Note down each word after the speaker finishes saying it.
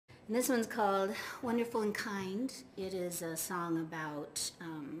This one's called Wonderful and Kind. It is a song about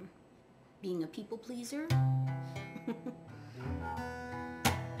being a people pleaser.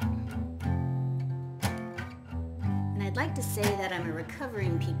 And I'd like to say that I'm a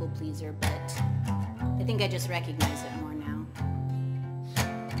recovering people pleaser, but I think I just recognize it more now.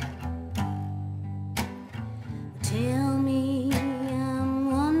 Tell me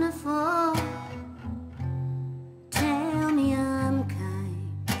I'm wonderful. Tell me I'm kind.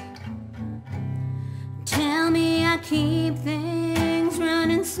 Tell me I keep things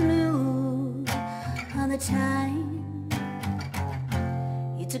running smooth all the time.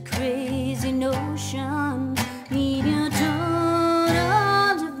 It's a crazy notion. Need your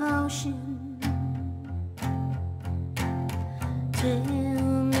total devotion. Tell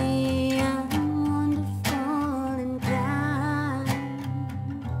me I'm wonderful and kind.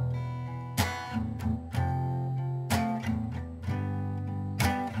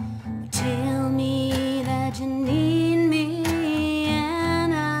 Tell me that you need me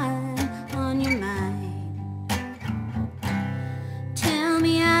and I'm on your mind. Tell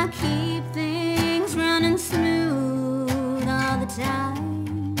me I keep things running smooth all the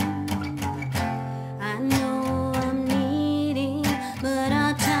time. I know I'm needy, but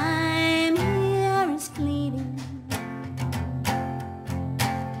our time here is fleeting.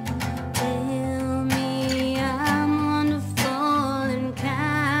 Tell me I'm wonderful and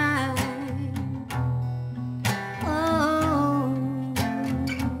kind. Oh,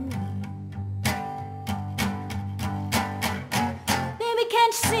 baby,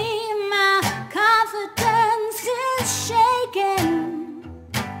 can't you see my confidence is shaking?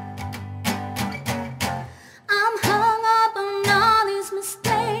 I'm hung up on all these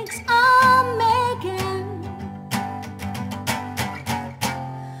mistakes I'm making.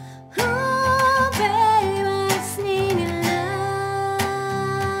 Ooh, baby, I just need your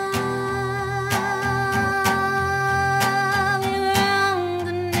love, your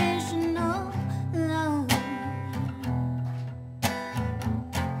unconditional love.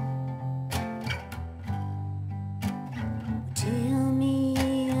 Tell me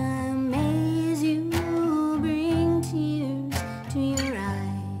I amaze you, bring tears to your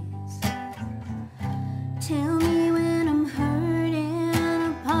eyes. Tell me when I'm hurting,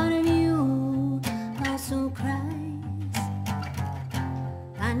 a part of you also cries.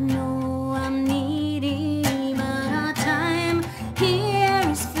 I know I'm needy, but our time here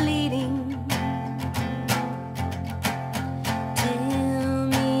is fleeting. Tell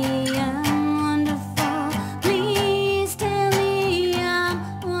me I'm wonderful, please tell me I'm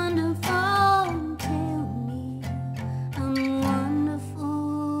wonderful. Tell me I'm wonderful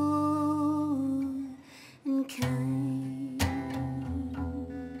and kind.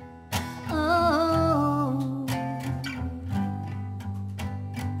 Oh,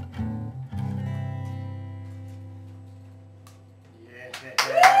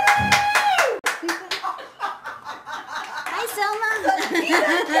 hi Selma.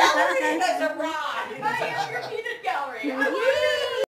 That's a rock.